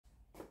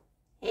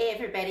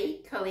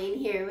everybody, Colleen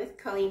here with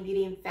Colleen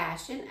Beauty and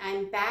Fashion.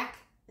 I'm back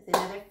with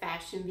another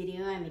fashion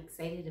video. I'm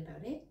excited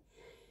about it.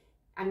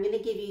 I'm going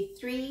to give you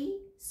 3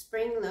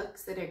 spring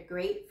looks that are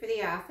great for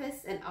the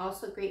office and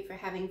also great for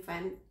having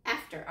fun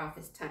after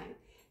office time.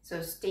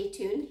 So stay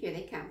tuned, here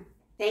they come.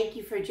 Thank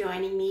you for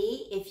joining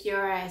me. If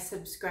you're a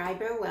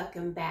subscriber,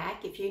 welcome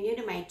back. If you're new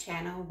to my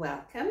channel,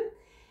 welcome.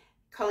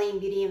 Colleen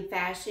Beauty and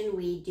Fashion,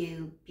 we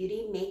do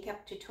beauty,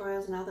 makeup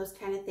tutorials and all those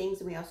kind of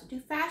things. And we also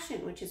do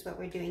fashion, which is what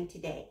we're doing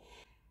today.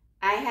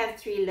 I have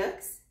 3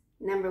 looks.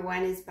 Number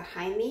 1 is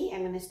behind me.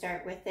 I'm going to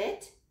start with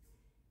it.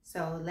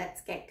 So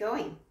let's get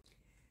going.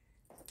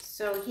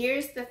 So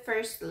here's the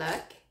first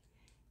look.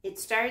 It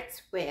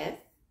starts with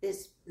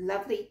this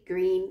lovely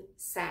green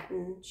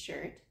satin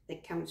shirt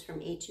that comes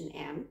from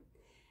H&M.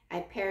 I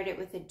paired it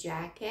with a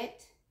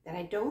jacket that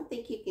I don't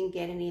think you can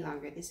get any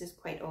longer. This is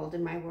quite old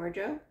in my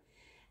wardrobe.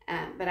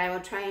 But I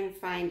will try and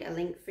find a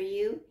link for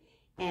you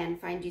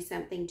and find you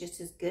something just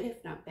as good,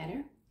 if not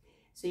better.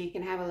 So you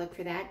can have a look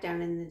for that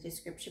down in the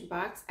description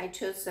box. I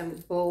chose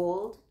some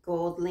bold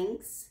gold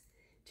links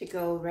to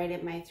go right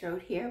at my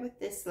throat here with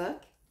this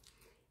look.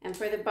 And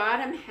for the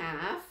bottom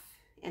half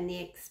and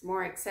the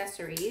more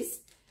accessories,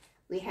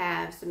 we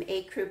have some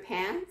Ecru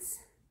Pants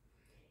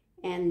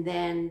and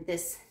then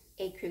this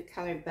Ecru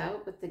colored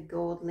belt with the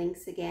gold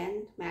links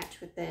again,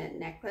 match with the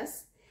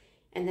necklace.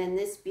 And then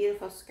this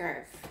beautiful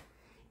scarf.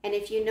 And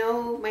if you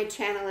know my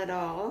channel at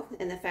all,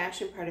 and the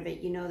fashion part of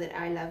it, you know that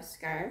I love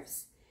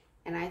scarves.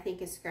 And I think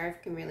a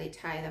scarf can really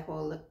tie the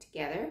whole look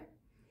together.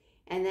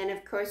 And then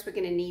of course we're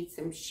gonna need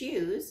some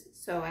shoes.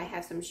 So I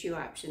have some shoe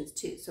options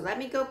too. So let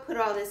me go put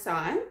all this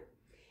on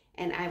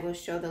and I will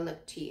show the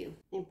look to you.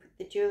 And put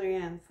the jewelry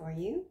on for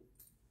you.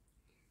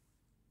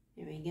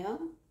 There we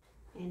go.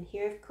 And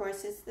here of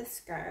course is the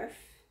scarf.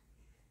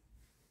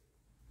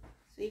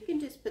 So you can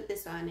just put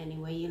this on any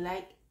way you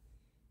like.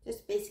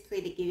 Just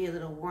basically to give you a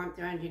little warmth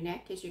around your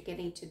neck as you're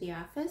getting to the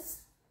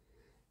office.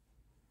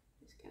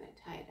 Just gonna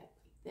tie it up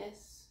like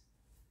this.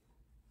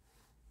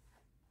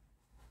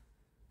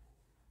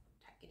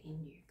 Tuck it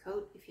into your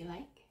coat if you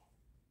like.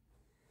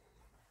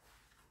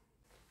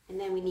 And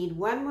then we need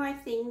one more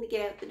thing to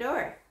get out the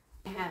door.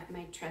 I have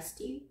my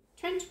trusty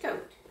trench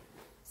coat.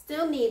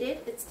 Still need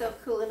it, it's still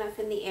cool enough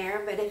in the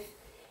air, but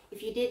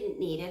if you didn't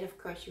need it, of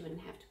course you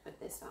wouldn't have to put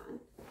this on.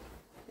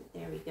 But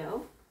there we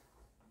go.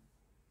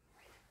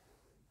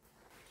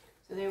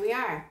 So there we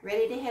are,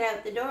 ready to head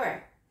out the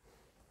door.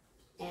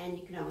 And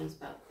you can always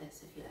belt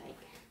this if you like,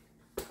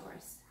 of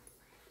course.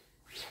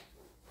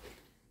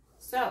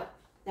 So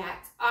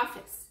that's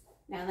office.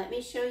 Now let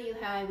me show you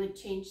how I would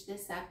change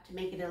this up to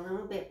make it a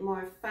little bit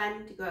more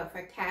fun to go out for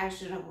a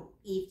casual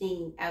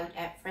evening out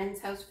at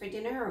friend's house for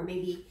dinner, or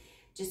maybe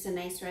just a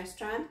nice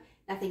restaurant.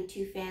 Nothing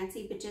too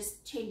fancy, but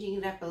just changing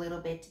it up a little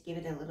bit to give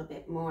it a little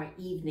bit more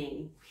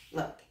evening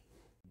look.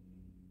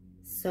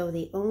 So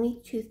the only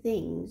 2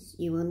 things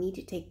you will need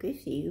to take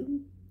with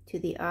you to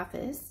the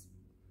office,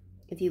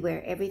 if you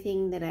wear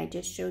everything that I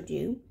just showed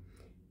you,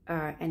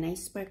 are a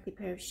nice sparkly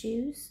pair of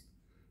shoes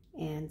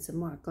and some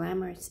more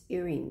glamorous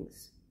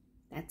earrings.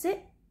 That's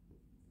it.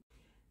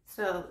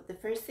 So the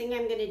first thing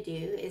I'm going to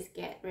do is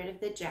get rid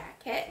of the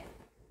jacket.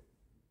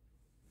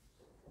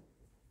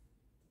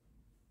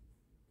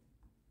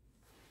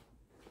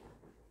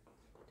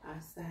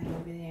 Toss that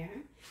over there.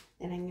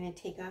 Then I'm going to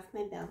take off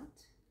my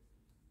belt.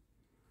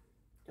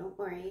 Don't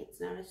worry,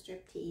 it's not a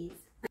striptease.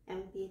 That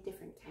would be a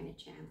different kind of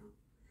channel.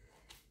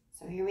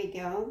 So here we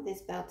go.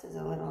 This belt is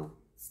a little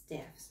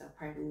stiff, so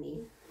pardon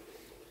me.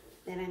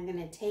 Then I'm going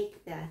to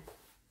take the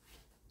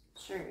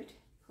shirt,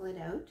 pull it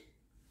out,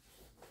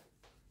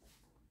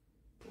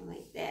 go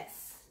like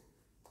this.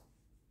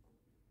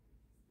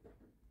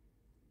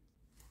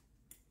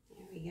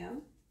 There we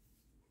go.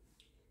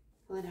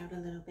 Pull it out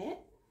a little bit.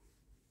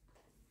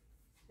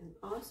 I'm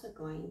also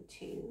going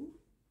to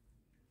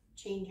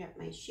change up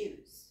my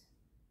shoes,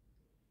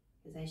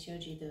 because I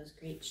showed you those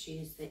great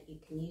shoes that you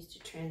can use to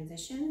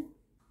transition.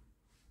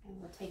 And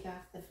we'll take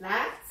off the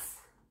flats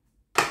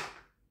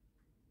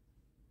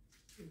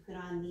and put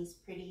on these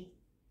pretty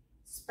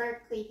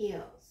sparkly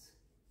heels.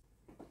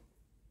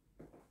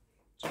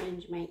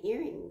 Change my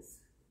earrings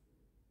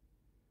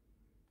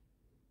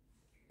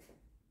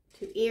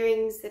to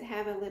earrings that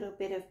have a little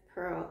bit of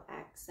pearl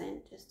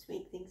accent, just to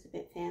make things a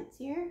bit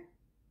fancier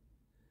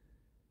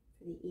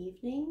for the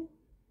evening.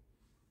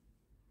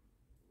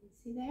 You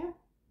see there?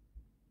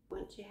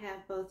 Once you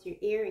have both your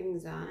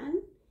earrings on,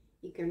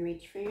 you can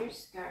reach for your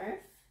scarf.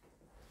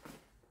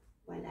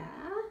 Voila.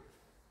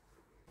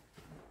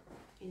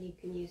 And you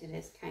can use it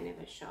as kind of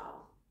a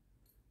shawl.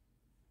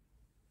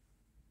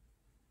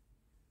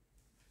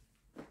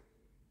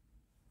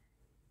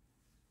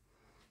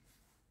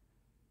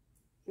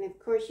 And of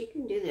course you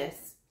can do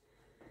this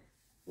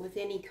with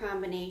any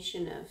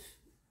combination of,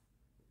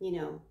 you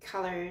know,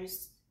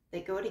 colors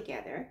that go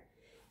together.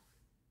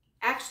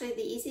 Actually,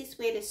 the easiest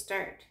way to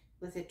start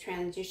with a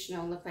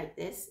transitional look like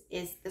this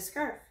is the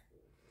scarf.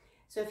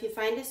 So if you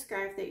find a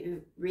scarf that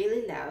you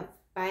really love,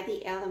 buy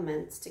the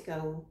elements to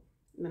go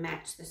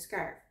match the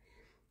scarf.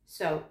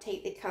 So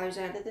take the colors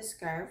out of the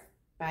scarf,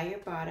 buy your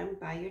bottom,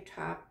 buy your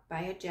top,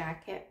 buy a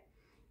jacket,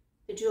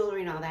 the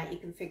jewelry and all that you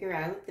can figure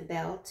out, the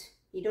belt.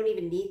 You don't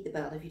even need the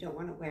belt if you don't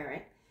want to wear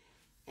it.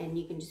 And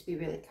you can just be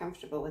really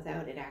comfortable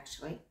without it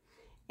actually.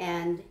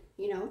 And,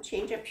 you know,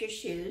 change up your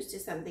shoes to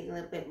something a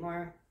little bit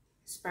more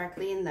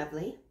sparkly and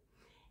lovely.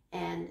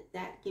 And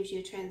that gives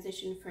you a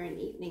transition for an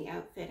evening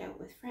outfit out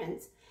with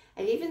friends.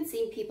 I've even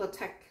seen people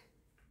tuck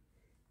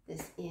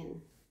this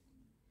in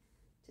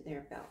to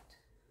their belt.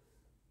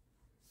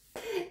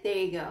 There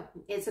you go.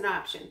 It's an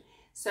option.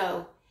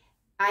 So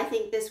I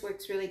think this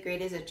works really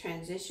great as a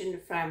transition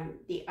from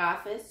the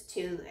office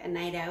to a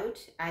night out,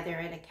 either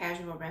at a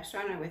casual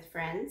restaurant or with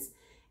friends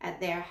at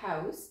their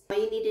house. All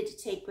you needed to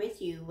take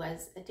with you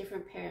was a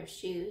different pair of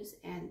shoes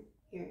and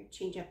your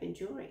change up in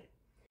jewelry.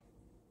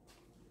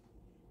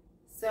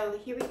 So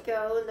here we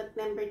go, look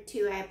number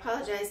 2. I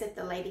apologize that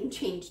the lighting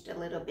changed a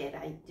little bit.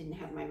 I didn't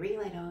have my ring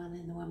light on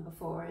in the one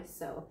before,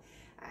 so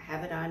I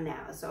have it on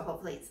now. So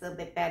hopefully it's a little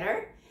bit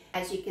better.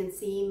 As you can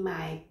see,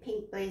 my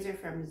pink blazer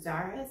from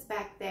Zara is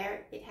back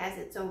there. It has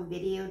its own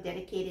video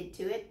dedicated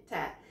to it.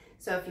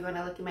 So if you want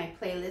to look at my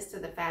playlist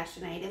of the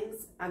fashion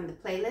items on the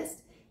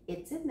playlist,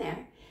 it's in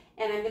there.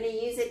 And I'm going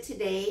to use it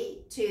today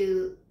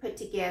to put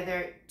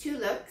together 2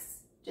 looks,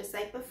 just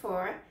like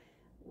before.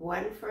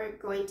 One for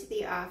going to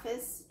the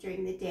office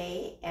during the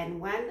day, and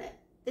one,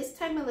 this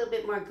time a little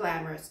bit more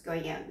glamorous,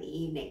 going out in the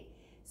evening.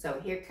 So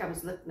here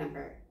comes look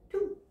number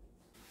 2.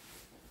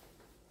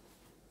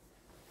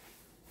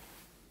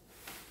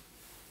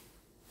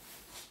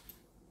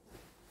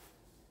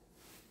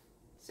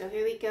 So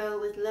here we go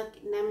with look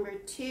number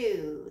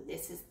 2.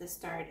 This is the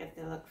start of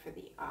the look for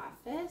the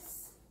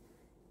office.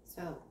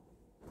 So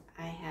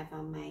I have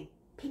on my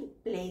pink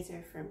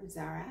blazer from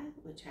Zara,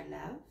 which I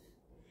love.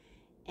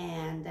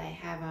 And I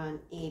have on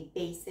a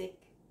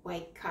basic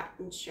white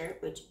cotton shirt,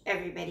 which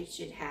everybody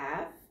should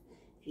have.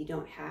 If you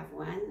don't have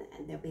one,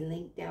 and they'll be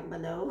linked down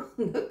below,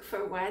 look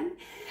for one.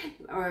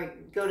 Or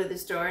go to the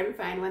store and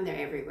find one, they're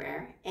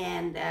everywhere.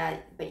 And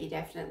but you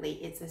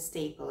definitely, it's a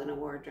staple in a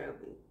wardrobe.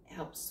 It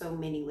helps so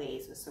many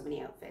ways with so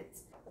many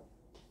outfits.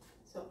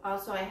 So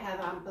also I have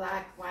on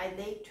black wide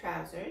leg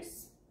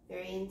trousers,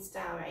 very in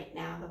style right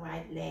now, the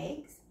wide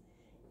legs.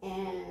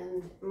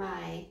 And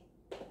my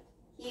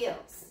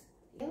heels.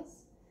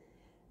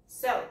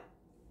 So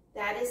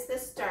that is the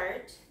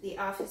start, the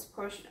office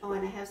portion. Oh,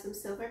 and I have some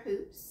silver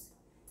hoops.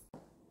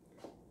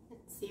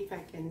 Let's see if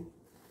I can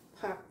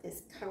pop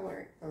this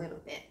color a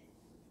little bit.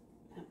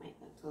 That might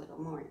look a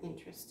little more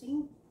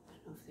interesting. I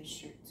don't know if this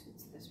shirt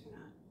suits this or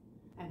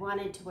not. I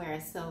wanted to wear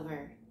a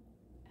silver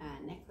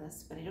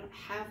necklace, but I don't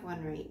have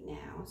one right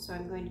now. So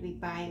I'm going to be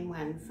buying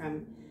one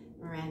from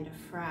Miranda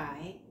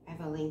Fry. I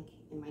have a link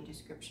in my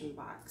description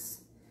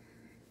box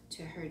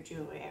to her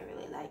jewelry. I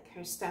really like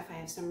her stuff. I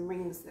have some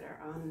rings that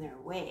are on their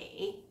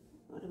way.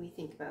 What do we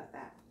think about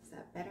that? Is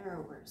that better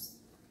or worse?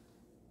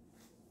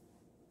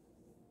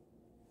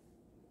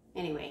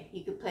 Anyway,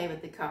 you could play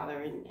with the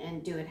collar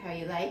and do it how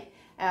you like.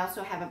 I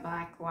also have a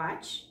black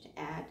watch to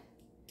add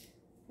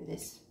for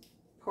this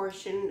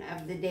portion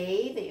of the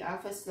day, the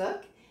office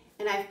look.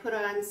 And I've put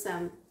on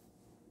some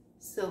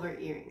silver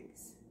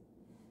earrings.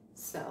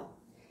 So,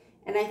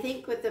 and I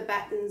think with the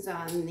buttons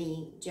on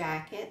the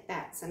jacket,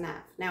 that's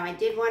enough. Now, I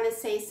did want to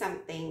say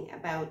something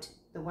about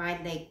the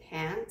wide leg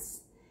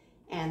pants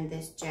and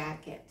this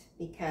jacket,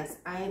 because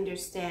I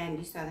understand,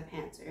 you saw the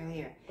pants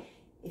earlier.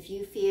 If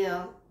you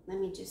feel, let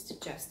me just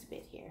adjust a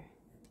bit here.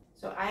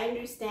 So I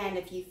understand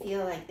if you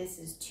feel like this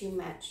is too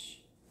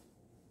much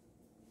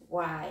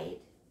wide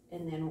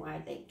and then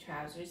wide leg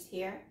trousers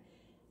here.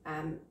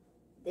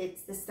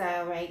 It's the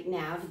style right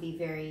now to be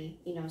very,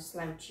 you know,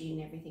 slouchy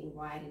and everything,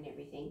 wide and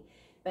everything.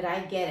 But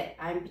I get it,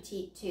 I'm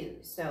petite too.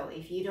 So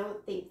if you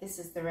don't think this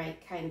is the right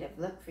kind of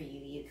look for you,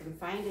 you can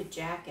find a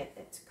jacket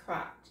that's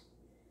cropped,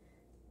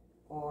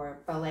 or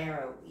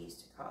bolero we used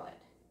to call it.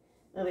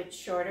 A little bit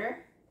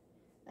shorter,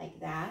 like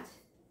that,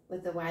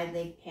 with the wide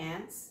leg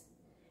pants.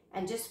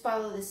 And just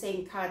follow the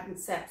same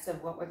concepts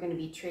of what we're going to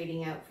be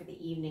trading out for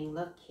the evening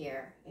look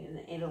here. And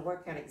it'll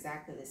work out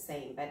exactly the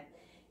same. But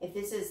if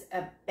this is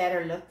a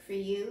better look for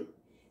you,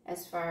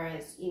 as far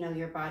as, you know,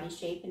 your body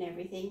shape and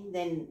everything,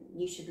 then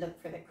you should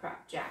look for the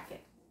crop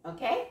jacket,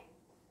 okay?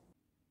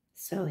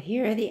 So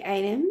here are the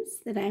items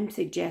that I'm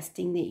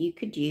suggesting that you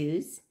could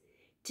use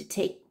to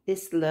take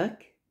this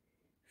look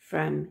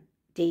from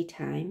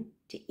daytime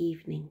to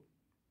evening.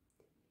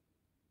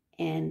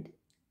 And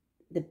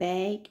the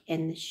bag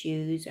and the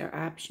shoes are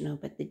optional,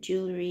 but the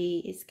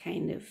jewelry is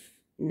kind of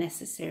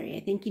necessary. I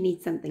think you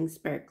need something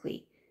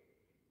sparkly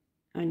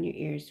on your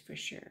ears for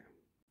sure.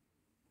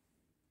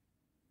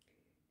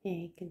 There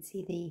you can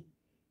see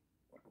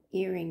the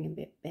earring a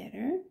bit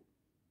better.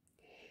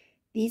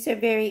 These are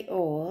very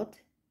old,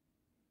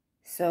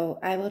 so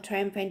I will try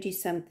and find you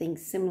something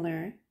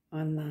similar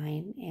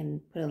online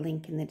and put a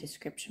link in the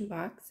description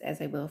box,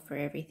 as I will for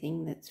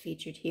everything that's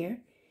featured here,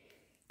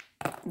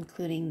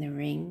 including the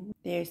ring.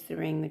 There's the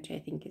ring, which I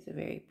think is a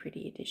very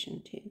pretty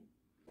addition too.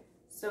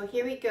 So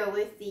here we go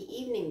with the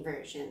evening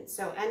version.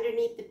 So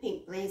underneath the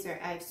pink blazer,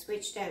 I've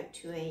switched out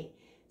to a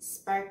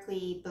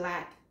sparkly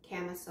black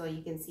camisole.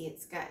 You can see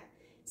it's got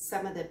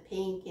some of the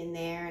pink in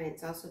there, and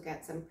it's also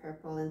got some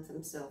purple and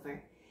some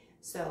silver.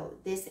 So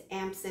this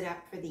amps it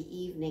up for the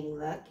evening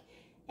look.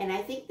 And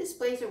I think this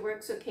blazer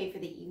works okay for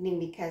the evening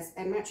because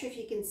I'm not sure if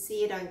you can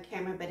see it on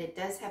camera, but it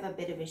does have a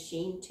bit of a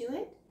sheen to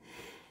it.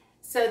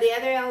 So the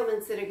other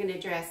elements that are going to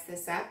dress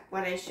this up,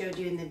 what I showed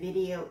you in the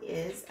video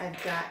is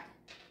I've got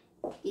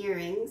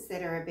earrings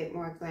that are a bit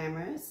more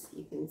glamorous.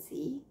 You can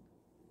see,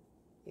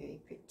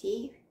 very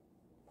pretty.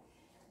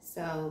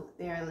 So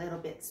they're a little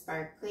bit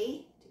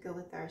sparkly to go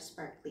with our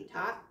sparkly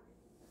top.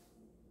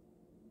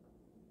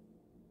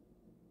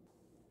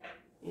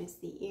 There's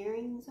the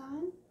earrings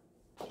on.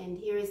 And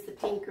here is the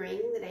pink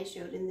ring that I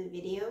showed in the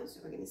video. So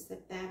we're going to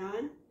slip that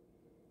on.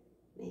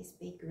 Nice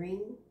big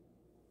ring.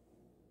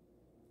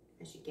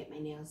 I should get my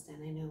nails done,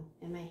 I know,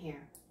 and my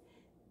hair.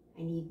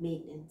 I need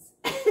maintenance.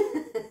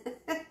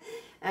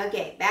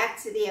 Okay,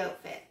 back to the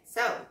outfit.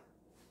 So,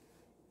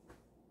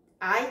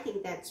 I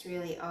think that's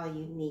really all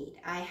you need.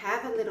 I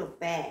have a little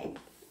bag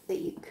that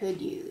you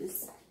could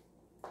use.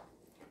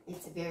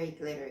 It's very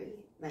glittery.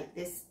 Like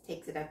this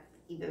takes it up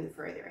even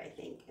further, I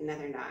think,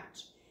 another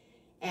notch.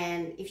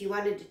 And if you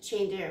wanted to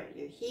change out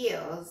your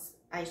heels,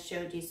 I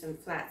showed you some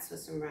flats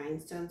with some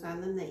rhinestones on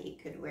them that you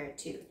could wear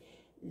too.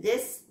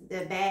 This,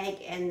 the bag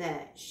and the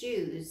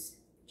shoes,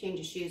 change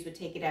of shoes would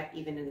take it up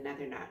even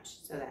another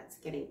notch. So that's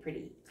getting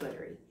pretty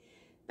glittery.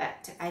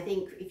 But I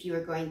think if you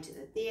were going to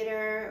the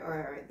theater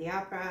or the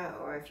opera,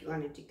 or if you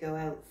wanted to go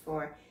out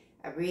for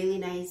a really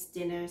nice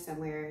dinner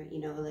somewhere, you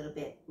know, a little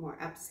bit more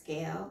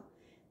upscale,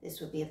 this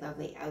would be a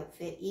lovely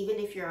outfit. Even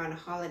if you're on a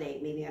holiday,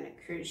 maybe on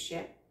a cruise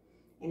ship,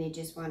 and you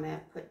just want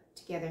to put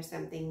together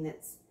something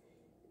that's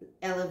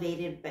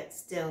elevated but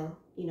still,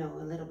 you know,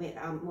 a little bit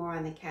more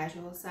on the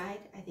casual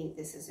side, I think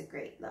this is a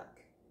great look.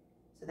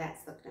 So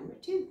that's look number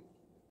 2.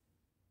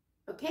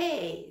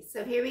 Okay,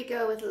 so here we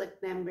go with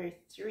look number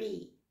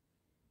 3.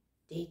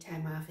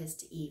 Daytime office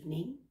to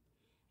evening.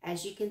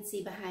 As you can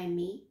see behind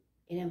me,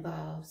 it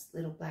involves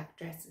little black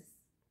dresses.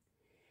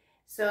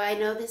 So I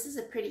know this is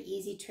a pretty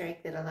easy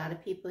trick that a lot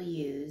of people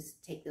use,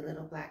 take the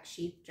little black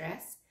sheath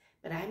dress,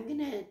 but I'm going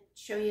to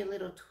show you a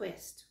little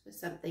twist with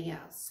something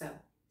else. So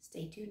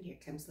stay tuned. Here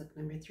comes look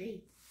number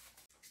 3.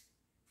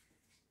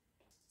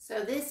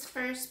 So this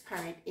first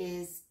part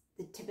is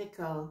the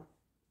typical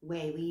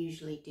way we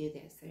usually do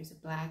this. There's a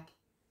black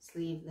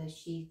sleeveless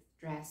sheath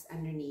dress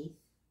underneath.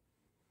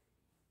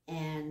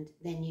 And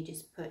then you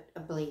just put a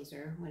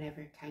blazer,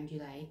 whatever kind you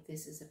like.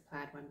 This is a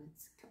plaid one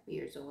that's a couple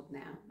years old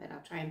now, but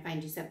I'll try and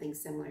find you something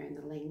similar in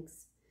the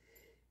links.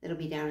 It'll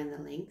be down in the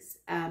links.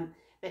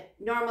 But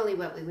normally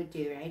what we would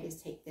do, right, is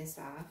take this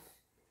off.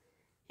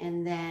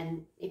 And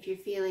then if you're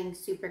feeling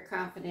super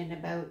confident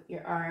about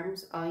your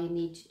arms, all you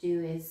need to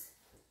do is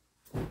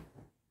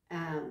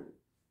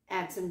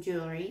add some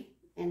jewelry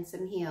and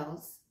some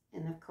heels.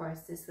 And of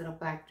course, this little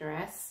black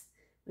dress,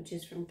 which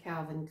is from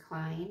Calvin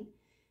Klein.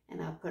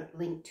 And I'll put a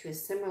link to a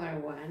similar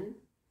one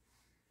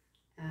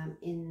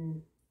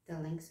in the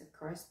links, of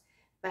course.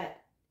 But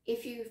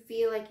if you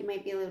feel like you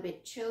might be a little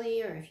bit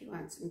chilly, or if you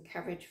want some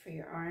coverage for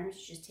your arms,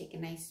 you just take a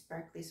nice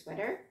sparkly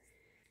sweater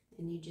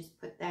and you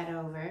just put that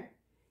over,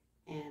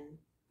 and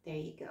there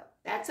you go.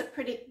 That's a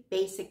pretty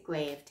basic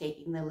way of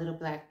taking the little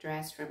black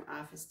dress from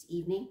office to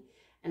evening,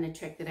 and a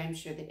trick that I'm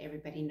sure that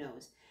everybody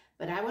knows.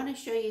 But I want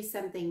to show you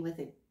something with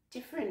a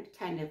different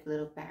kind of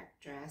little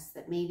black dress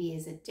that maybe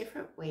is a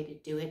different way to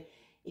do it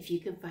if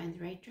you can find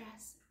the right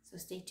dress. So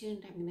stay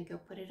tuned, I'm going to go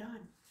put it on.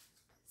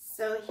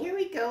 So here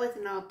we go with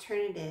an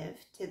alternative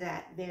to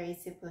that very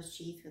simple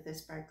sheath with a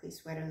sparkly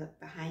sweater look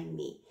behind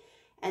me.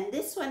 And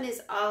this one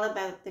is all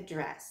about the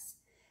dress.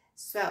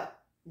 So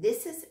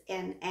this is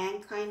an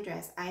Anne Klein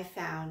dress I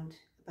found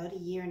about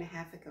 1.5 years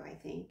ago, I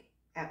think,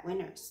 at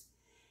Winners.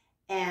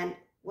 And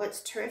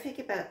what's terrific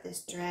about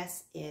this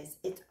dress is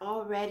it's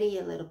already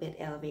a little bit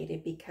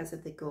elevated because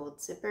of the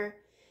gold zipper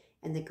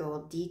and the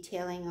gold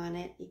detailing on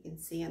it. You can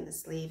see on the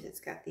sleeves it's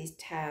got these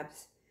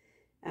tabs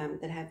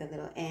that have the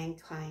little Anne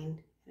Klein,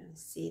 you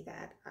see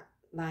that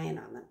lion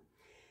on them.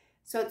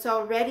 So it's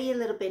already a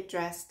little bit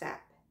dressed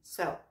up.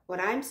 So what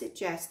I'm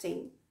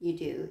suggesting you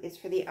do is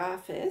for the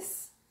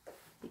office,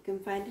 you can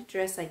find a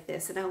dress like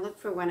this, and I'll look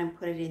for one and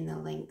put it in the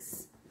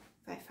links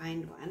if I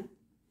find one.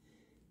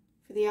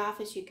 For the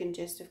office, you can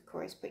just, of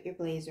course, put your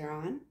blazer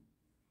on.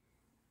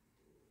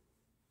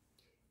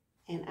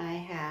 And I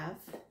have,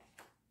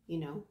 you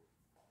know,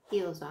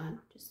 heels on,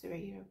 just the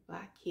regular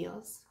black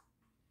heels.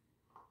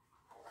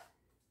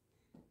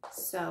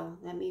 So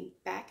let me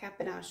back up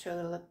and I'll show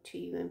the look to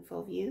you in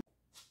full view.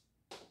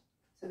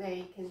 So there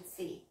you can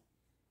see.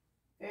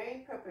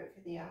 Very appropriate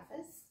for the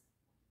office.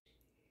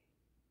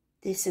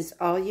 This is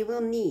all you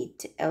will need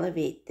to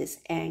elevate this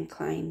Anne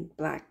Klein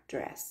black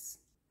dress.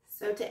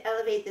 So to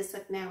elevate this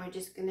look now, we're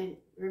just going to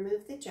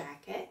remove the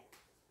jacket.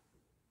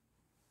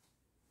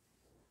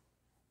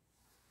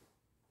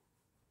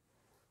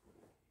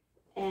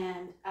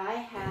 And I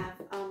have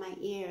on my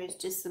ears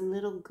just some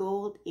little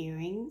gold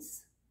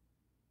earrings.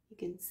 You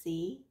can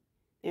see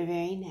They're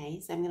very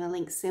nice. I'm going to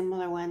link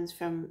similar ones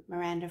from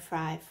Miranda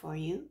Fry for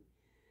you.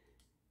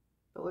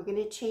 But we're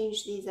going to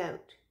change these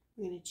out.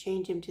 We're going to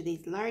change them to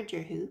these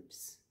larger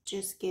hoops.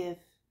 Just give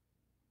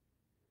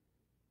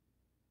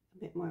a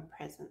bit more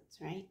presence,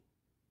 right?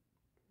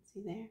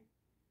 See there?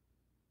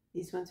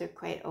 These ones are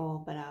quite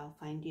old, but I'll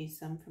find you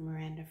some from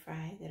Miranda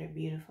Fry that are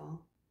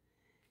beautiful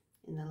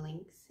in the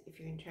links if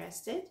you're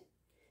interested.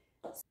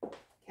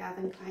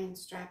 Calvin Klein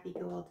strappy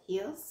gold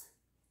heels.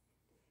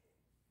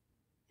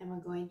 And we're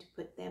going to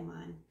put them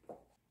on.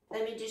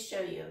 Let me just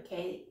show you,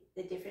 okay,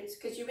 the difference,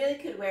 because you really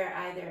could wear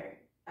either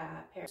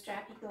pair of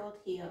strappy gold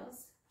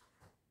heels.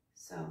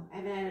 So I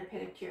haven't had a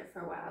pedicure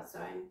for a while, so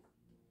I'm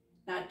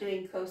not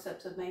doing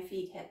close-ups of my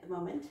feet at the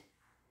moment.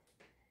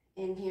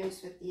 And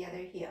here's with the other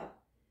heel.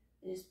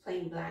 It is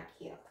plain black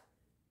heel.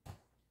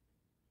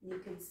 You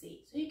can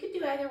see. So you could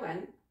do either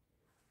one.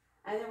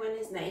 Either one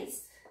is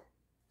nice.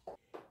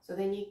 So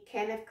then you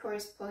can, of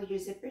course, pull your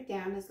zipper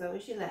down as low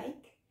as you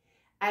like.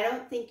 I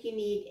don't think you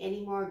need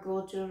any more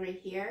gold jewelry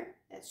here.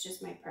 That's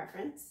just my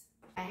preference.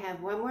 I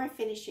have one more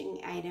finishing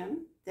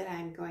item that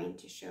I'm going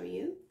to show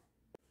you.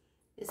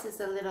 This is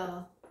a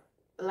little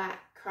black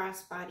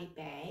crossbody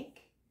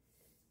bag.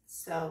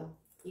 So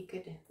you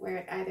could wear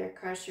it either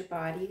across your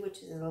body, which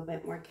is a little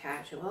bit more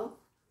casual,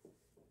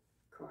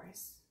 of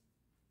course.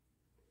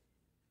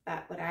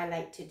 But what I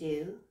like to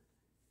do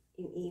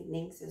in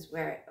evenings is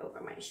wear it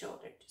over my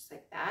shoulder, just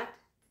like that.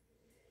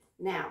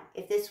 Now,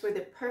 if this were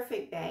the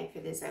perfect bag for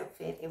this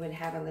outfit, it would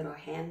have a little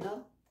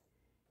handle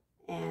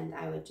and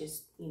I would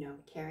just, you know,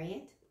 carry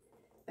it.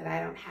 But I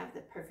don't have the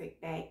perfect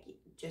bag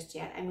just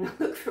yet. I'm gonna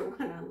look for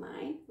one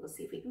online. We'll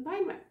see if we can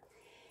find one.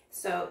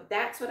 So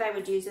that's what I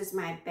would use as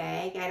my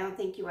bag. I don't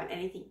think you want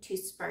anything too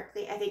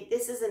sparkly. I think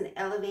this is an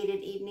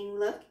elevated evening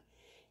look.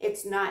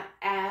 It's not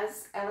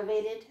as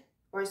elevated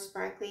or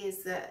sparkly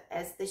as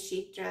the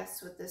sheath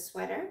dress with the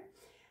sweater.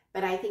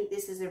 But I think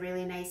this is a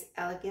really nice,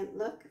 elegant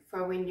look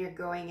for when you're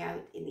going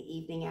out in the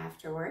evening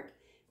after work.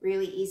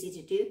 Really easy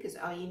to do because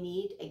all you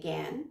need,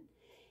 again,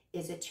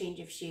 is a change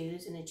of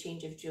shoes and a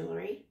change of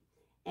jewelry,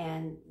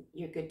 and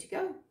you're good to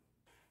go.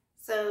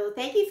 So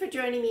thank you for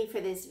joining me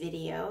for this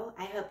video.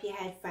 I hope you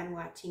had fun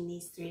watching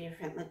these 3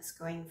 different looks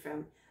going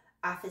from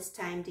office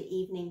time to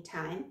evening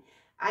time.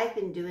 I've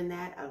been doing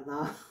that a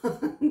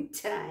long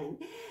time,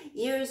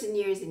 years and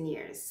years and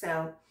years.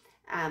 So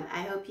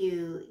I hope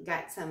you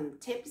got some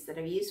tips that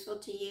are useful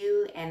to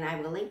you, and I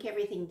will link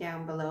everything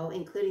down below,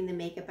 including the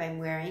makeup I'm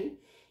wearing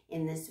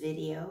in this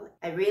video.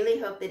 I really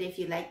hope that if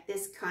you like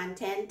this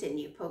content and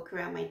you poke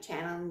around my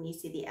channel and you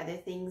see the other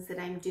things that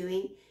I'm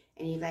doing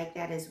and you like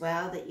that as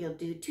well, that you'll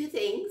do 2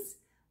 things.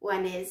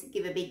 One is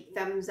give a big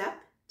thumbs up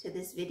to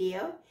this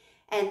video,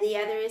 and the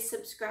other is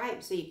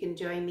subscribe so you can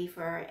join me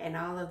and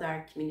all of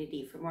our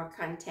community for more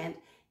content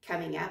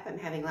coming up. I'm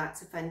having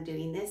lots of fun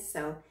doing this,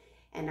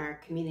 and our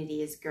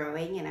community is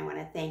growing, and I want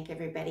to thank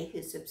everybody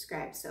who's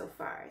subscribed so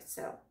far.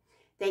 So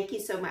thank you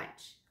so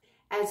much.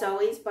 As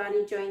always,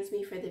 Bonnie joins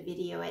me for the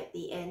video at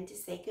the end to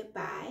say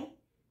goodbye.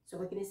 So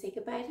we're going to say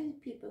goodbye to the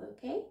people,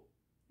 okay?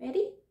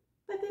 Ready?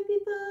 Bye-bye,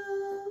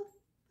 people.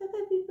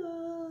 Bye-bye,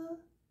 people.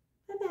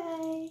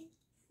 Bye-bye.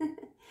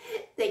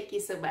 Thank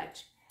you so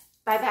much.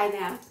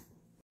 Bye-bye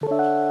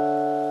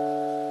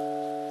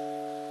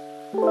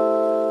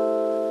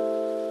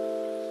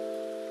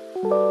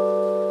now.